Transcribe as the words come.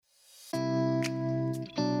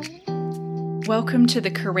Welcome to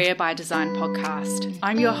the Career by Design podcast.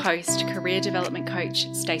 I'm your host, career development coach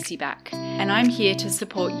Stacey Back, and I'm here to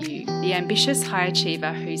support you, the ambitious high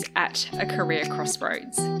achiever who's at a career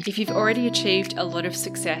crossroads. If you've already achieved a lot of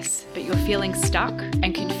success, but you're feeling stuck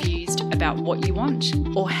and confused about what you want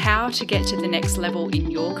or how to get to the next level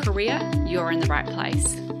in your career, you're in the right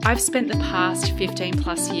place. I've spent the past 15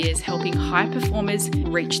 plus years helping high performers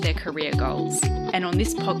reach their career goals. And on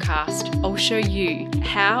this podcast, I'll show you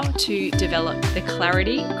how to develop the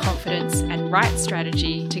clarity, confidence, and right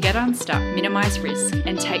strategy to get unstuck, minimize risk,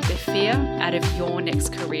 and take the fear out of your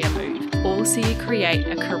next career move. All so you create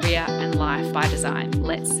a career and life by design.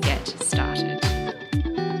 Let's get started.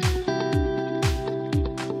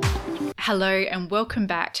 Hello and welcome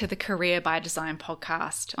back to the Career by Design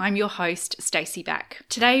podcast. I'm your host, Stacey Back.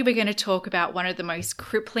 Today we're going to talk about one of the most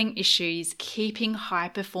crippling issues keeping high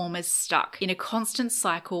performers stuck in a constant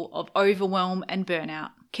cycle of overwhelm and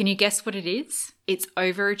burnout. Can you guess what it is? It's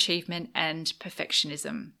overachievement and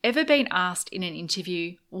perfectionism. Ever been asked in an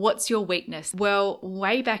interview, what's your weakness? Well,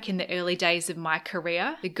 way back in the early days of my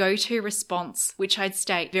career, the go-to response, which I'd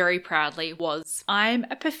state very proudly, was, I'm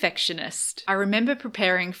a perfectionist. I remember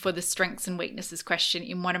preparing for the strengths and weaknesses question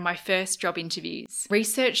in one of my first job interviews.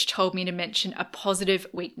 Research told me to mention a positive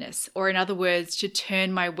weakness, or in other words, to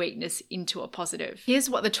turn my weakness into a positive. Here's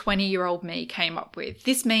what the 20-year-old me came up with.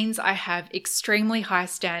 This means I have extremely high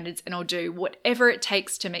standards and I'll do whatever it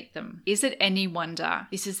takes to meet them. Is it any wonder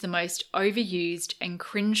this is the most overused and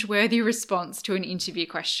cringeworthy response to an interview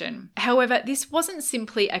question? However, this wasn't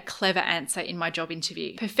simply a clever answer in my job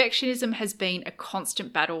interview. Perfectionism has been a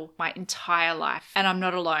constant battle my entire life, and I'm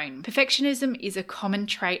not alone. Perfectionism is a common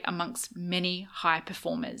trait amongst many high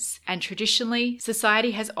performers, and traditionally,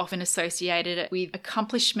 society has often associated it with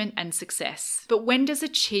accomplishment and success. But when does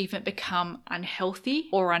achievement become unhealthy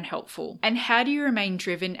or unhelpful? And how do you remain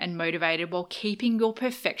driven and motivated while keeping your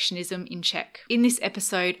perfectionism in check? In this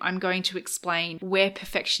episode, I'm going to explain where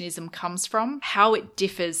perfectionism comes from, how it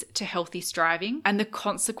differs to healthy striving, and the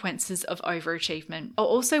consequences of overachievement. I'll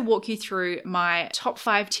also walk you through my top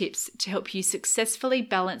 5 tips to help you successfully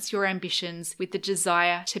balance your ambitions with the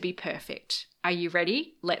desire to be perfect. Are you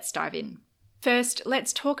ready? Let's dive in. First,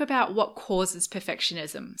 let's talk about what causes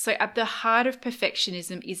perfectionism. So at the heart of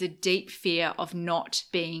perfectionism is a deep fear of not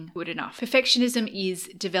being good enough. Perfectionism is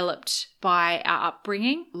developed by our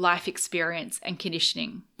upbringing, life experience, and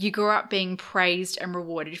conditioning. You grow up being praised and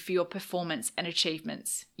rewarded for your performance and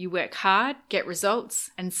achievements. You work hard, get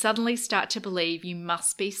results, and suddenly start to believe you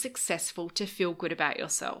must be successful to feel good about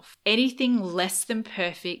yourself. Anything less than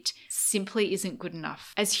perfect simply isn't good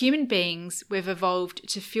enough. As human beings, we've evolved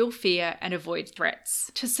to feel fear and avoid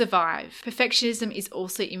threats. To survive, perfectionism is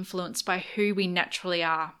also influenced by who we naturally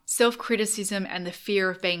are. Self-criticism and the fear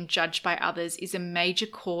of being judged by others is a major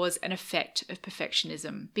cause and effect of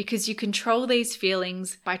perfectionism, because you control these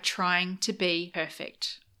feelings by trying to be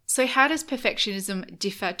perfect. So how does perfectionism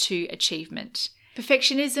differ to achievement?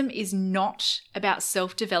 Perfectionism is not about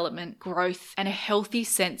self-development, growth, and a healthy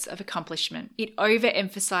sense of accomplishment. It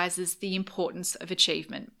overemphasizes the importance of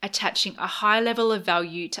achievement, attaching a high level of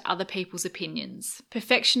value to other people's opinions.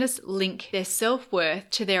 Perfectionists link their self-worth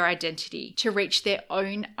to their identity to reach their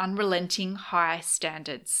own unrelenting high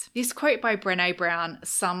standards. This quote by Brené Brown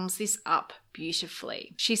sums this up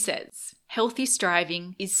beautifully. She says, healthy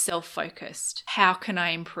striving is self-focused. How can I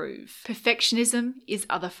improve? Perfectionism is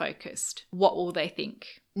other-focused. What will they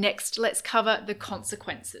think? Next, let's cover the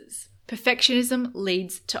consequences. Perfectionism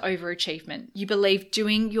leads to overachievement. You believe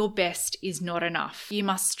doing your best is not enough. You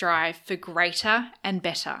must strive for greater and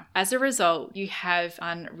better. As a result, you have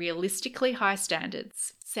unrealistically high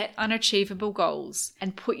standards, set unachievable goals,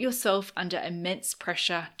 and put yourself under immense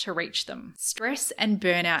pressure to reach them. Stress and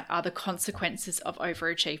burnout are the consequences of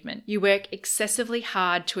overachievement. You work excessively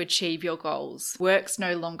hard to achieve your goals. Work's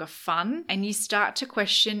no longer fun, and you start to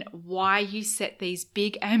question why you set these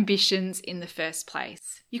big ambitions in the first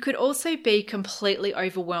place. You could also be completely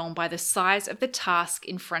overwhelmed by the size of the task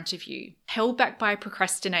in front of you, held back by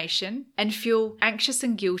procrastination, and feel anxious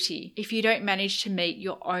and guilty if you don't manage to meet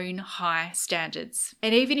your own high standards.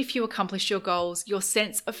 And even if you accomplish your goals, your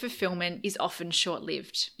sense of fulfillment is often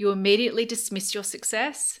short-lived. You immediately dismiss your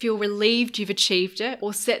success, feel relieved you've achieved it,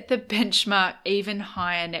 or set the benchmark even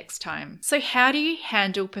higher next time. So how do you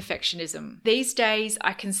handle perfectionism? These days,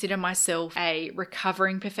 I consider myself a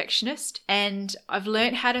recovering perfectionist, and I've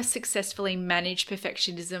learned how to successfully manage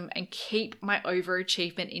perfectionism and keep my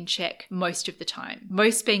overachievement in check most of the time.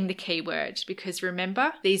 Most being the key word, because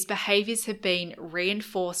remember, these behaviors have been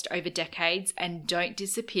reinforced over decades and don't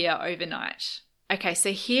disappear overnight. Okay,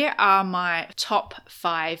 so here are my top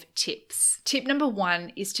 5 tips. Tip number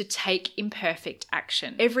 1 is to take imperfect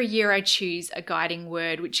action. Every year I choose a guiding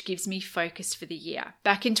word which gives me focus for the year.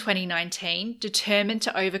 Back in 2019, determined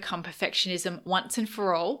to overcome perfectionism once and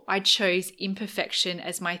for all, I chose imperfection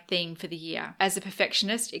as my theme for the year. As a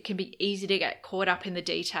perfectionist, it can be easy to get caught up in the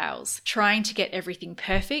details. Trying to get everything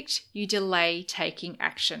perfect, you delay taking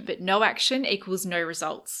action. But no action equals no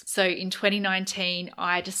results. So in 2019,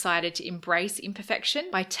 I decided to embrace imperfection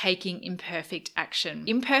by taking imperfect action.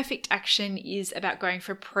 Imperfect action is about going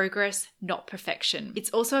for progress, not perfection. It's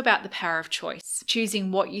also about the power of choice,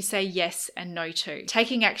 choosing what you say yes and no to,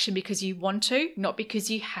 taking action because you want to, not because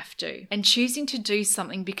you have to, and choosing to do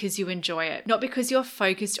something because you enjoy it, not because you're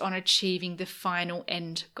focused on achieving the final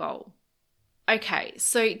end goal. Okay,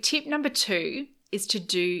 so tip number 2 is to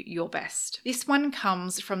do your best. This one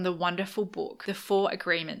comes from the wonderful book, The 4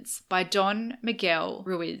 Agreements by Don Miguel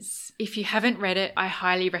Ruiz. If you haven't read it, I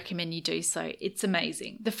highly recommend you do so. It's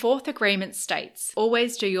amazing. The 4th agreement states,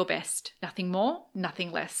 always do your best. Nothing more,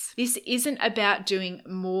 nothing less. This isn't about doing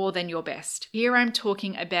more than your best. Here I'm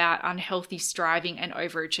talking about unhealthy striving and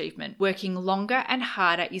overachievement. Working longer and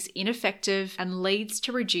harder is ineffective and leads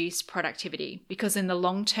to reduced productivity because in the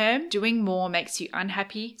long term, doing more makes you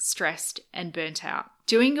unhappy, stressed, and burnt out.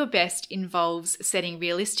 Doing your best involves setting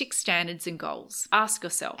realistic standards and goals. Ask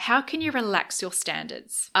yourself, how can you relax your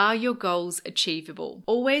standards? Are your goals achievable?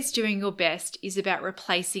 Always doing your best is about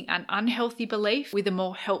replacing an unhealthy belief with a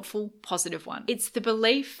more helpful, positive one. It's the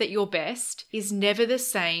belief that your best is never the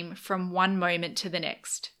same from one moment to the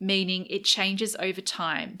next, meaning it changes over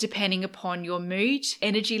time, depending upon your mood,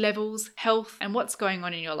 energy levels, health, and what's going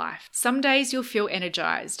on in your life. Some days you'll feel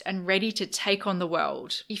energized and ready to take on the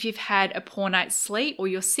world. If you've had a poor night's sleep, or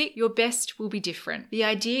you're sick, your best will be different. The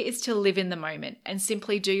idea is to live in the moment and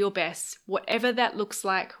simply do your best, whatever that looks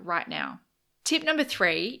like right now. Tip number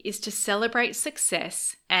 3 is to celebrate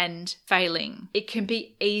success and failing. It can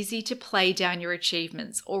be easy to play down your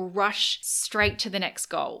achievements or rush straight to the next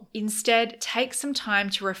goal. Instead, take some time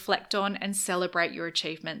to reflect on and celebrate your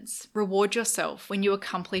achievements. Reward yourself when you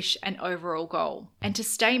accomplish an overall goal. And to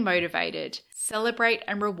stay motivated, celebrate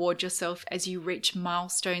and reward yourself as you reach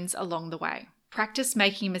milestones along the way. Practice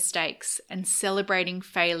making mistakes and celebrating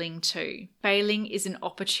failing too. Failing is an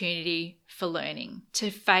opportunity for learning. To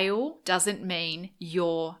fail doesn't mean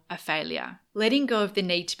you're a failure. Letting go of the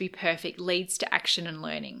need to be perfect leads to action and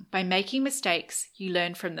learning. By making mistakes, you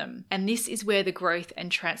learn from them, and this is where the growth and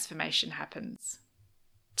transformation happens.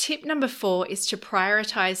 Tip number 4 is to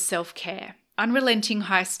prioritize self-care. Unrelenting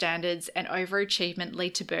high standards and overachievement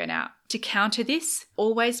lead to burnout. To counter this,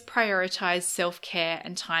 always prioritize self-care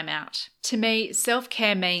and time out. To me,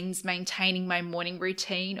 self-care means maintaining my morning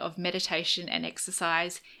routine of meditation and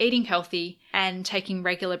exercise, eating healthy, and taking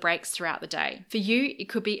regular breaks throughout the day. For you, it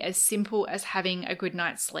could be as simple as having a good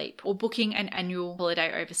night's sleep or booking an annual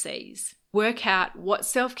holiday overseas. Work out what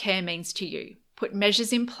self-care means to you. Put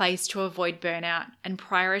measures in place to avoid burnout and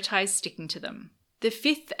prioritize sticking to them. The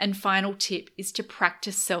 5th and final tip is to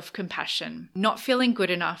practice self-compassion. Not feeling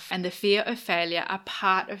good enough and the fear of failure are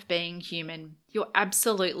part of being human. You're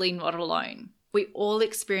absolutely not alone. We all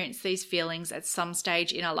experience these feelings at some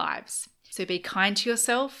stage in our lives. So be kind to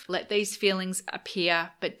yourself, let these feelings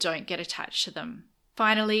appear, but don't get attached to them.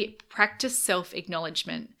 Finally, practice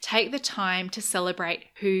self-acknowledgement. Take the time to celebrate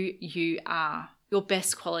who you are. Your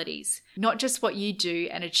best qualities, not just what you do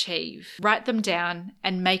and achieve. Write them down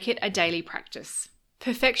and make it a daily practice.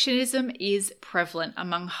 Perfectionism is prevalent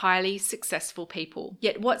among highly successful people.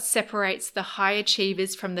 Yet what separates the high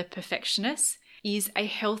achievers from the perfectionists is a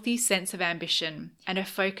healthy sense of ambition and a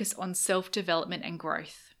focus on self-development and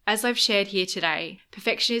growth. As I've shared here today,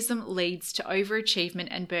 perfectionism leads to overachievement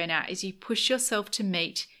and burnout as you push yourself to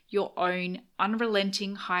meet your own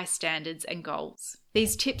unrelenting high standards and goals.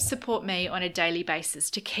 These tips support me on a daily basis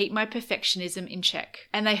to keep my perfectionism in check,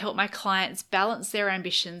 and they help my clients balance their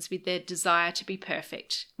ambitions with their desire to be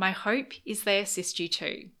perfect. My hope is they assist you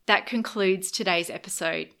too. That concludes today's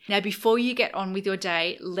episode. Now, before you get on with your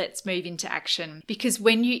day, let's move into action, because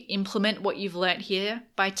when you implement what you've learnt here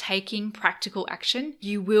by taking practical action,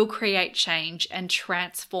 you will create change and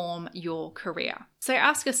transform your career. So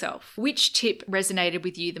ask yourself, which tip resonated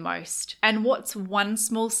with you the most? And what's one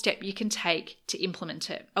small step you can take to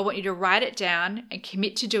implement it? I want you to write it down and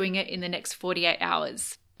commit to doing it in the next 48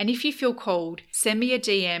 hours. And if you feel called, send me a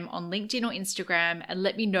DM on LinkedIn or Instagram and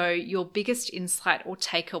let me know your biggest insight or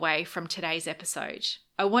takeaway from today's episode.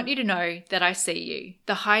 I want you to know that I see you,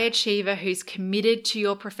 the high achiever who's committed to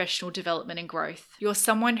your professional development and growth. You're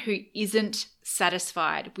someone who isn't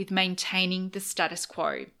satisfied with maintaining the status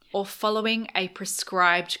quo. or following a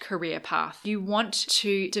prescribed career path. You want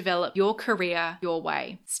to develop your career your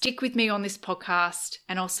way. Stick with me on this podcast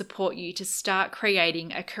and I'll support you to start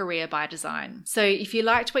creating a career by design. So if you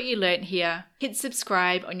liked what you learned here, hit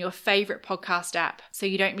subscribe on your favorite podcast app so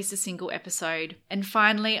you don't miss a single episode. And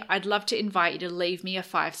finally, I'd love to invite you to leave me a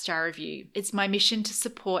 5-star review. It's my mission to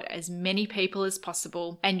support as many people as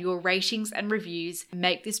possible, and your ratings and reviews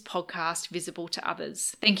make this podcast visible to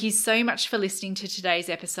others. Thank you so much for listening to today's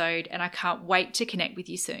episode, and I can't wait to connect with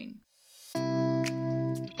you soon.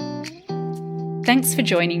 Thanks for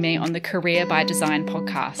joining me on the Career by Design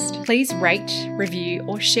podcast. Please rate, review,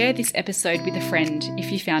 or share this episode with a friend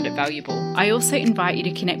if you found it valuable. I also invite you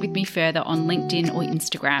to connect with me further on LinkedIn or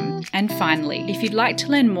Instagram. And finally, if you'd like to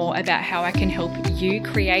learn more about how I can help you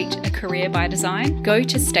create a career by design, go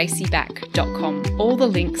to staceyback.com. All the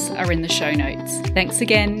links are in the show notes. Thanks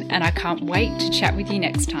again, and I can't wait to chat with you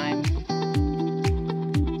next time.